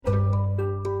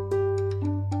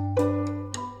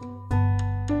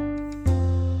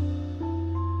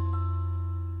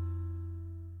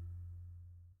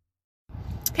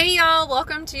y'all,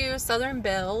 welcome to Southern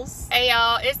Bells. Hey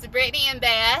y'all, it's Brittany and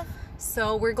Beth.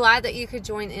 So we're glad that you could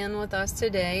join in with us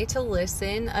today to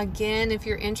listen. Again, if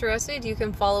you're interested, you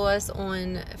can follow us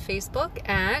on Facebook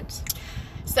at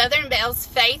Southern Bells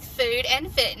Faith, Food,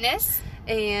 and Fitness.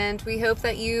 And we hope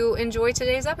that you enjoy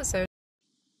today's episode.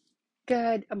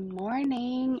 Good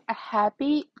morning.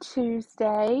 Happy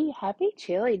Tuesday. Happy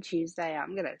Chilly Tuesday,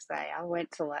 I'm going to say. I went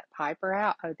to let Piper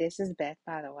out. Oh, this is Beth,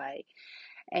 by the way.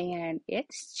 And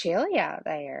it's chilly out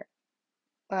there.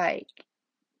 Like,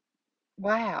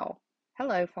 wow.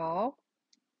 Hello, fall.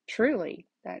 Truly,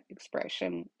 that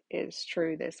expression is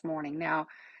true this morning. Now,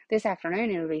 this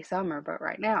afternoon it'll be summer, but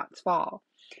right now it's fall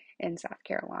in South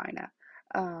Carolina.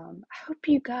 I hope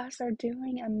you guys are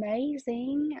doing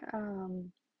amazing.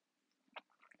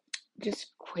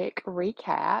 Just quick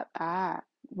recap. I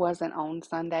wasn't on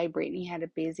Sunday. Brittany had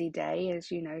a busy day.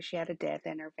 As you know, she had a death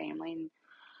in her family,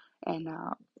 and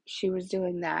she was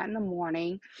doing that in the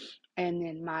morning. And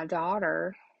then my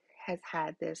daughter has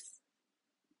had this,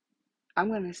 I'm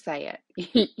going to say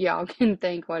it. Y'all can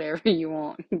think whatever you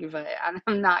want, but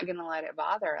I'm not going to let it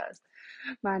bother us.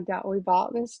 We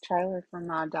bought this trailer for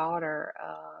my daughter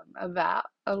about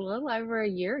a little over a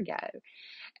year ago.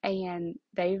 And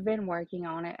they've been working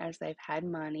on it as they've had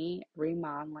money,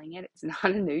 remodeling it. It's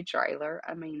not a new trailer.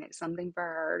 I mean, it's something for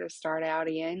her to start out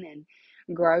in and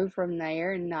grow from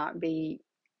there and not be,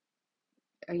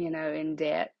 in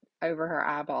debt over her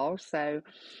eyeballs. So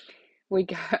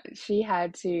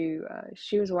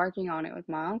she was working on it with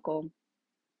my uncle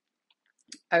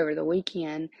over the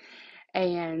weekend.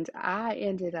 And I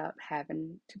ended up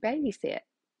having to babysit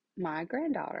my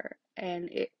granddaughter. And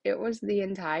it was the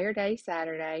entire day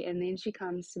Saturday. And then she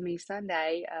comes to me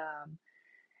Sunday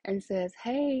and says,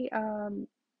 hey,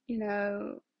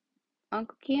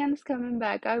 Uncle Ken's coming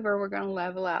back over. We're going to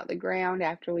level out the ground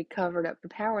after we covered up the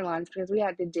power lines because we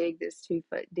had to dig this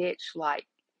 2-foot ditch. Like,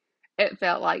 it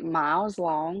felt like miles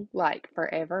long, like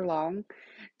forever long,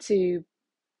 to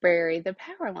bury the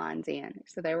power lines in.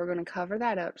 So they were going to cover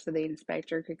that up so the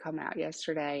inspector could come out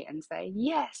yesterday and say,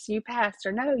 yes, you passed,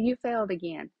 or no, you failed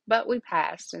again. But we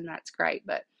passed, and that's great.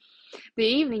 But the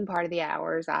evening part of the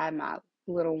hours, I had my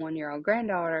little 1-year-old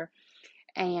granddaughter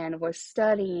and was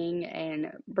studying,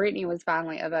 and Brittany was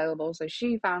finally available. So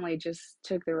she finally just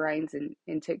took the reins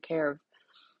and took care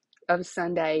of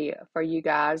Sunday for you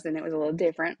guys, and it was a little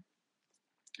different.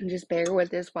 Just bear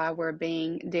with us while we're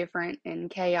being different and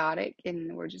chaotic,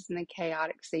 and we're just in a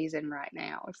chaotic season right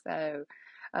now. So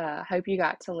hope you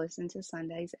got to listen to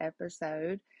Sunday's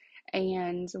episode.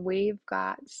 And we've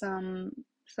got some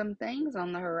things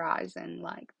on the horizon,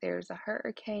 like there's a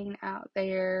hurricane out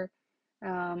there.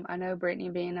 I know Brittany,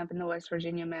 being up in the West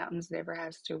Virginia mountains, never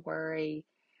has to worry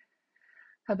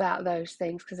about those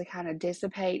things because they kind of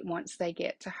dissipate once they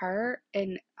get to her.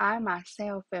 And I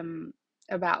myself am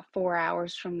about 4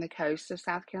 hours from the coast of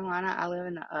South Carolina. I live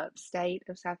in the upstate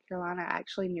of South Carolina,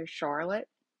 actually near Charlotte,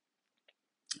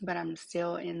 but I'm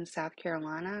still in South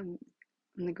Carolina. I'm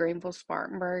in the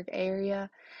Greenville-Spartanburg area,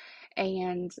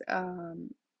 and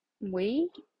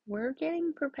we're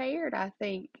getting prepared, I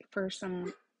think, for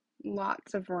some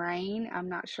lots of rain. I'm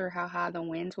not sure how high the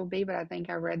winds will be, but I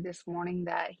think I read this morning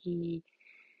that he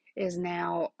is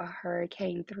now a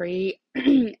Hurricane 3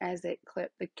 as it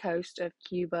clipped the coast of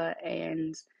Cuba,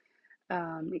 and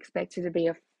expected to be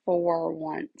a 4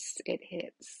 once it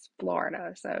hits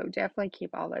Florida. So definitely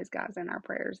keep all those guys in our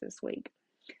prayers this week.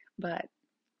 But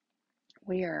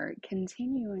we are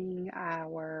continuing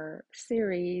our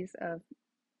series of,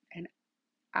 and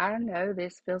I know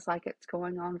this feels like it's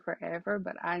going on forever,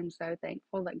 but I'm so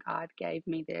thankful that God gave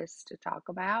me this to talk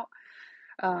about.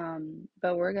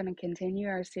 But we're going to continue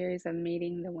our series of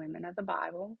meeting the women of the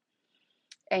Bible.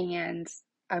 And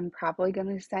I'm probably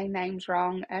going to say names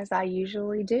wrong as I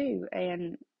usually do.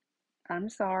 And I'm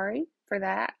sorry for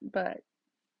that, but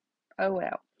oh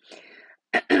well.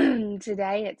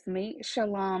 Today it's Meet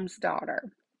Shallum's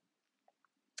daughter.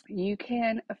 You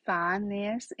can find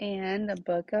this in the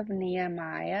book of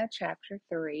Nehemiah, chapter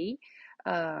 3.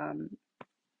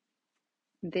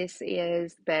 This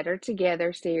is Better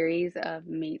Together series of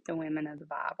Meet the Women of the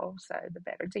Bible. So the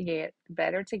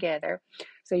better together.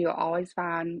 So you'll always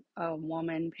find a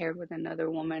woman paired with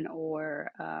another woman, or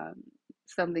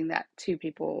something that two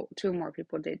or more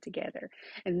people did together.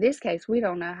 In this case, we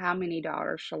don't know how many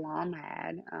daughters Shallum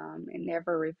had. It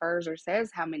never refers or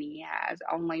says how many he has,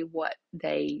 only what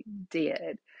they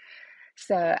did.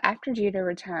 So after Judah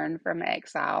returned from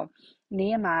exile,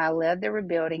 Nehemiah led the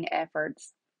rebuilding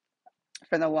efforts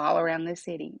for the wall around the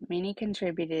city. Many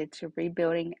contributed to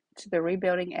the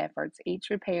rebuilding efforts, each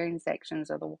repairing sections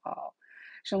of the wall.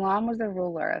 Shallum was the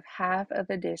ruler of half of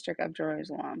the district of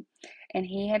Jerusalem, and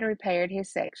he had repaired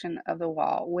his section of the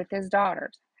wall with his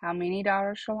daughters. How many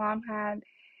daughters Shallum had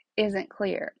isn't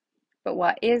clear, but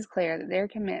what is clear that their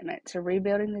commitment to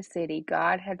rebuilding the city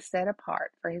God had set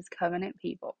apart for his covenant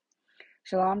people.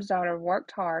 Shallum's daughter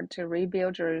worked hard to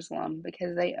rebuild Jerusalem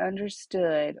because they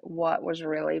understood what was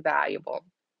really valuable.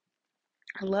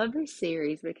 I love this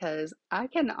series because I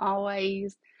can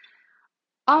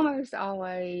almost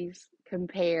always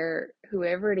compare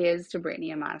whoever it is to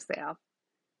Brittany and myself.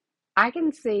 I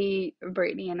can see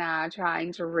Brittany and I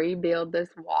trying to rebuild this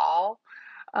wall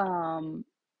um,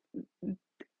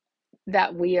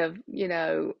 that we have,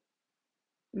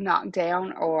 knock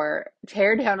down or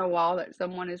tear down a wall that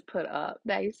someone has put up,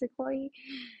 basically,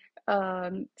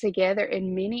 together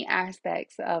in many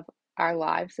aspects of our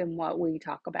lives and what we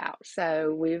talk about.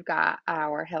 So we've got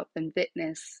our health and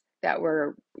fitness that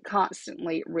we're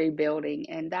constantly rebuilding,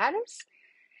 and that is,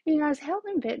 as health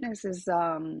and fitness is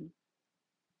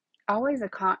always a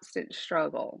constant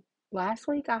struggle. Last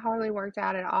week I hardly worked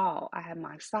out at all. I had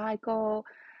my cycle.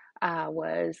 I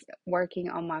was working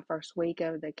on my first week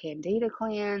of the Candida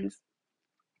cleanse.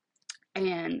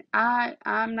 And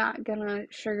I'm not gonna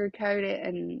sugarcoat it,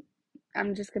 and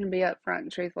I'm just gonna be upfront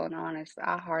and truthful and honest.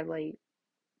 I hardly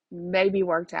maybe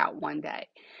worked out one day.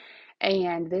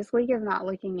 And this week is not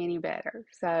looking any better.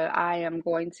 So I am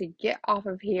going to get off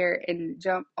of here and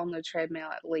jump on the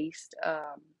treadmill at least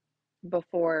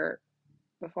before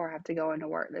I have to go into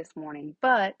work this morning.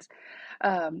 But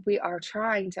we are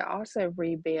trying to also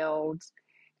rebuild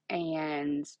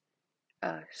and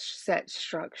set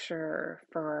structure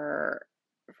for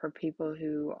people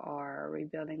who are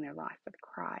rebuilding their life with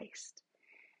Christ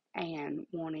and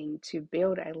wanting to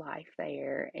build a life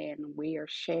there. And we are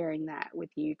sharing that with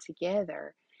you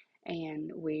together. And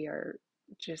we are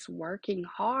just working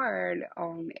hard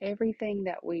on everything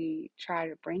that we try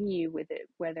to bring you with it,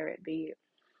 whether it be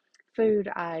food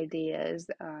ideas,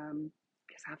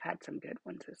 because I've had some good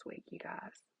ones this week, you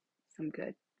guys. Some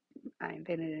good. I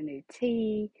invented a new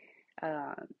tea.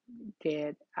 Uh,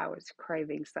 I was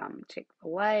craving some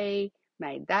Chick-fil-A,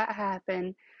 made that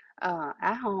happen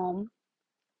at home.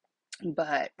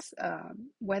 But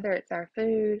whether it's our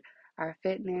food, our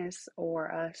fitness,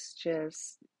 or us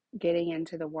just getting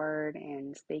into the Word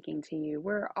and speaking to you,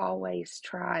 we're always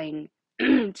trying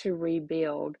to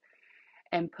rebuild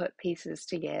and put pieces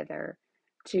together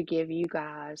to give you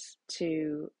guys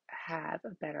to have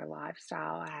a better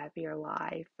lifestyle, a happier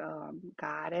life,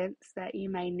 guidance that you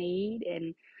may need,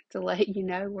 and to let you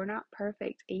know we're not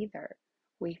perfect either.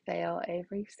 We fail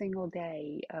every single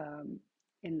day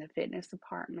in the fitness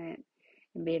department,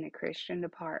 and being a Christian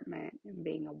department, and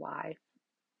being a wife,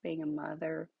 being a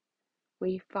mother.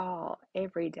 We fall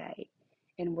every day.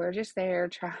 And we're just there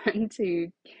trying to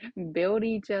build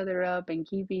each other up and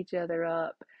keep each other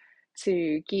up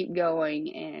to keep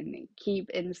going and keep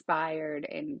inspired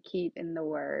and keep in the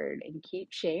Word and keep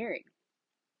sharing.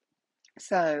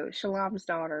 So, Shalom's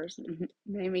daughters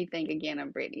made me think again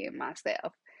of Brittany and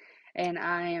myself. And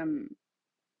I am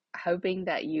hoping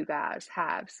that you guys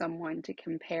have someone to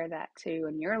compare that to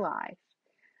in your life,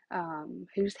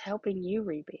 who's helping you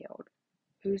rebuild,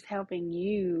 who's helping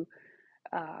you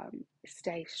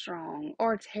stay strong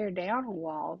or tear down a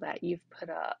wall that you've put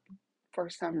up for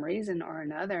some reason or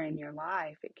another in your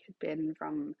life. It could have been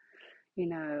from,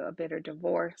 a bitter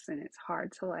divorce, and it's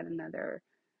hard to let another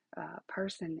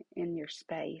person in your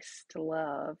space to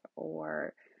love,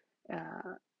 or,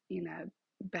 uh, you know,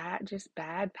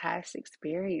 bad past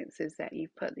experiences that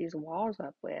you've put these walls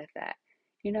up with that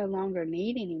you no longer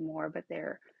need anymore, but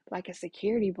they're like a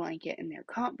security blanket and they're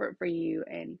comfort for you.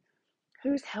 And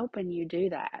who's helping you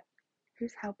do that?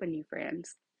 Who's helping you,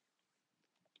 friends?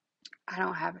 I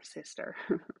don't have a sister.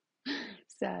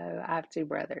 So I have two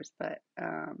brothers, but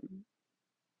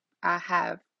I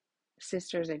have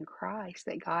sisters in Christ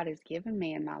that God has given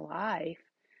me in my life.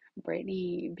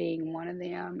 Brittany being one of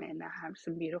them, and I have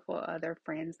some beautiful other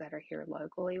friends that are here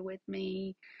locally with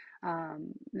me,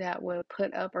 that will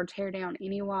put up or tear down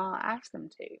any wall I ask them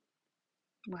to.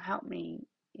 Will help me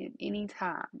at any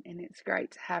time, and it's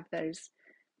great to have those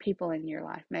people in your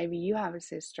life. Maybe you have a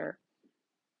sister,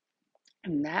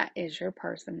 and that is your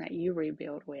person that you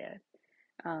rebuild with.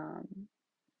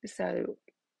 So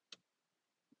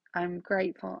I'm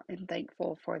grateful and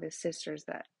thankful for the sisters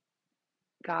that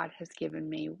God has given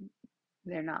me.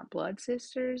 They're not blood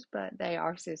sisters, but they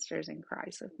are sisters in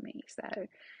Christ with me. So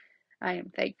I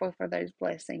am thankful for those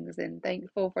blessings and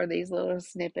thankful for these little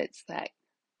snippets that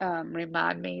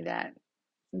remind me that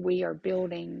we are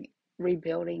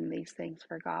rebuilding these things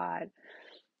for God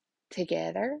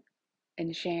together.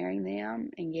 and sharing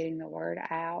them and getting the word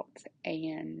out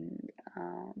and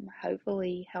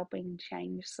hopefully helping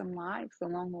change some lives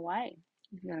along the way.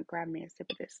 I'm going to grab me a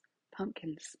sip of this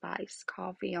pumpkin spice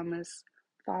coffee on this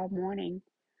fall morning.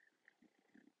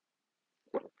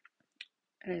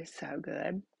 It is so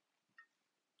good.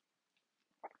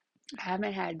 I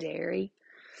haven't had dairy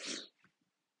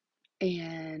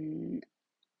in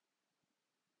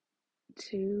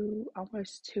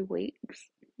almost 2 weeks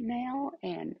now,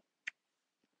 and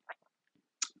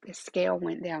the scale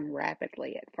went down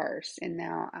rapidly at first, and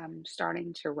now I'm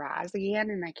starting to rise again,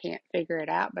 and I can't figure it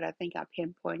out, but I think I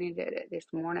pinpointed it this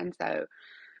morning. So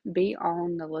be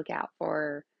on the lookout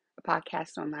for a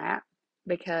podcast on that,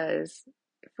 because,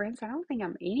 friends, I don't think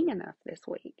I'm eating enough this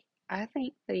week. I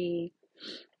think the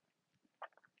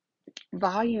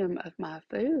volume of my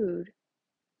food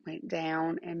went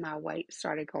down and my weight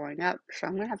started going up. So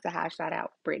I'm going to have to hash that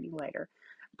out with Brittany later.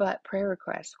 But prayer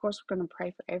requests. Of course, we're going to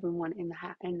pray for everyone in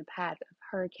the path of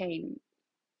Hurricane.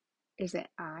 Is it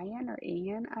Ian or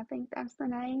Ian? I think that's the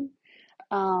name.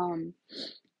 Um,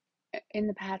 in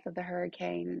the path of the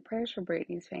hurricane. Prayers for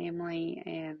Brittany's family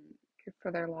and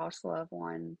for their lost loved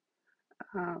one.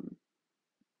 Um,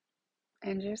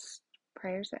 and just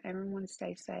prayers that everyone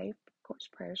stay safe. Of course,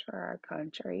 prayers for our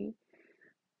country.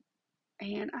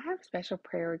 And I have a special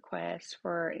prayer request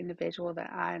for an individual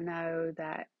that I know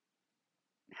that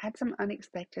had some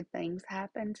unexpected things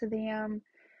happen to them.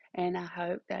 And I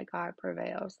hope that God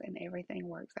prevails and everything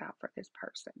works out for this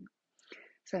person.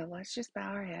 So let's just bow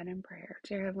our head in prayer.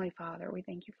 Dear Heavenly Father, we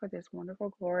thank you for this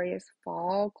wonderful, glorious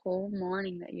fall, cool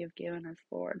morning that you've given us,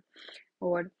 Lord.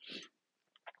 Lord,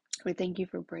 we thank you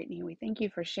for Brittany. We thank you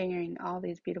for sharing all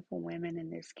these beautiful women in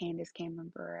this Candace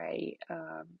Cameron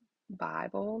Bure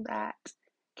Bible that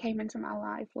came into my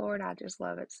life, Lord. I just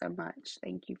love it so much.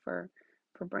 Thank you for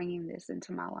bringing this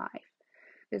into my life.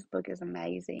 This book is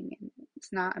amazing, and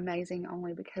it's not amazing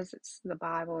only because it's the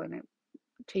Bible and it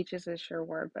teaches us your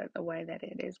word, but the way that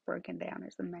it is broken down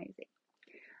is amazing.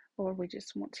 Lord, we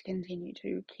just want to continue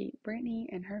to keep Brittany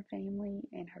and her family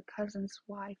and her cousin's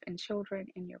wife and children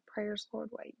in your prayers,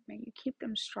 Lord. May you keep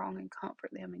them strong and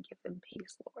comfort them and give them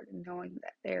peace, Lord, and knowing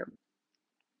that their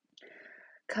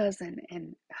cousin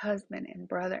and husband and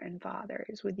brother and father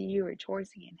is with you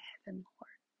rejoicing in heaven, Lord.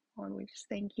 Lord, we just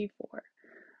thank you for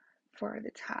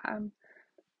the time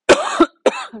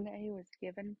that he was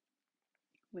given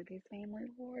with his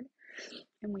family, Lord.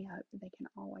 And we hope that they can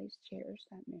always cherish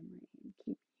that memory and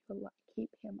keep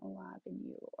him alive in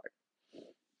you, Lord.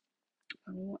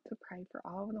 And we want to pray for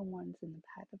all the ones in the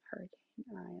path of Hurricane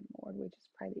Ian, Lord. We just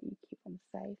pray that you keep them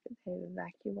safe, that they've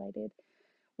evacuated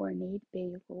where need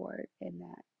be, Lord, and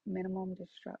that minimum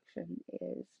destruction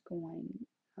is going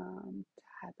to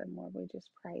happen, Lord. We just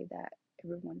pray that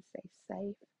everyone stays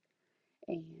safe.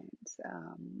 And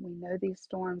we know these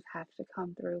storms have to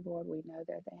come through, Lord. We know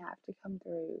that they have to come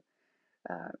through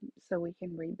so we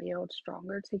can rebuild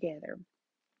stronger together.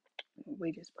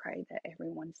 We just pray that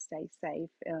everyone stays safe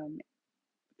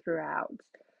throughout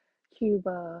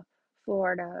Cuba,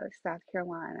 Florida, South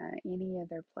Carolina, any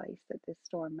other place that this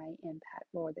storm may impact,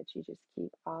 Lord, that you just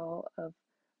keep all of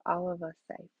us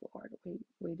safe, Lord.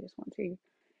 We just want to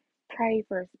pray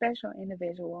for a special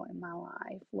individual in my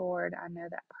life, Lord. I know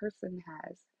that person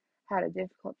has had a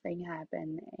difficult thing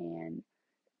happen, and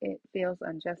it feels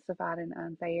unjustified and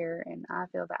unfair, and I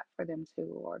feel that for them too,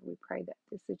 Lord. We pray that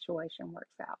this situation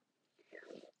works out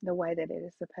the way that it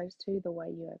is supposed to, the way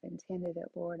you have intended it,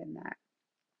 Lord, and that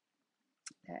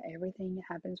everything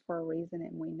happens for a reason,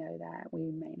 and we know that.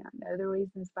 We may not know the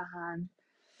reasons behind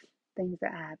things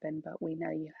that happen, but we know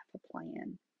you have a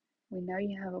plan. We know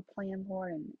you have a plan,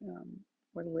 Lord, and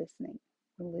we're listening.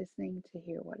 We're listening to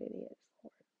hear what it is,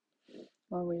 Lord.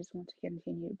 Lord, we just want to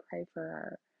continue to pray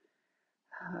for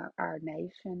our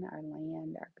nation, our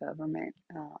land, our government.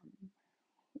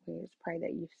 We just pray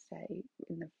that you stay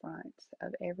in the front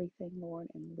of everything, Lord,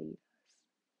 and lead us.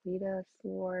 Lead us,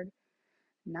 Lord,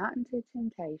 not into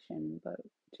temptation, but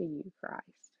to you,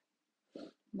 Christ.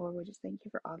 Lord, we just thank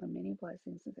you for all the many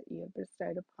blessings that you have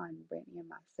bestowed upon Brittany and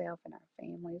myself and our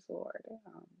families, Lord. And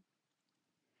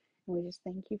we just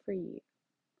thank you for you.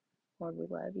 Lord, we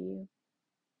love you.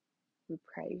 We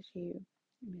praise you.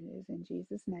 And it is in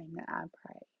Jesus' name that I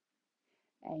pray.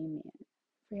 Amen.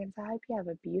 Friends, I hope you have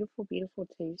a beautiful, beautiful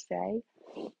Tuesday.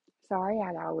 Sorry,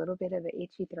 I got a little bit of an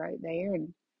itchy throat there.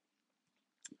 And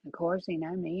of course, you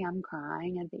know me, I'm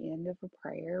crying at the end of a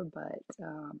prayer, but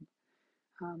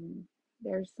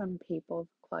there's some people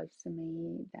close to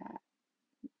me that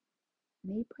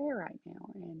need prayer right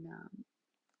now, and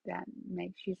that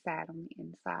makes you sad on the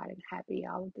inside and happy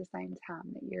all at the same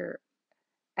time that you're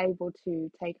able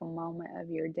to take a moment of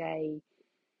your day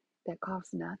that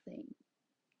costs nothing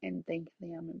and thank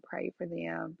them and pray for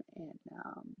them and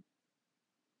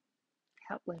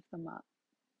help lift them up.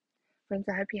 Friends,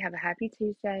 I hope you have a happy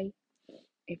Tuesday.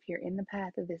 If you're in the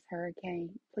path of this hurricane,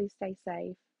 please stay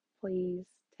safe. Please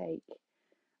take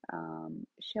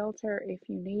shelter if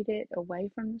you need it away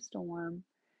from the storm,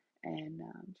 and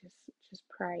just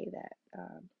pray that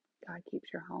God keeps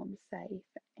your home safe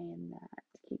and that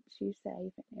keeps you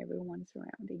safe and everyone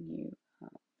surrounding you.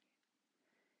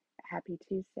 Happy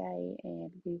Tuesday,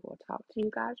 and we will talk to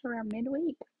you guys around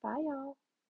midweek. Bye, y'all.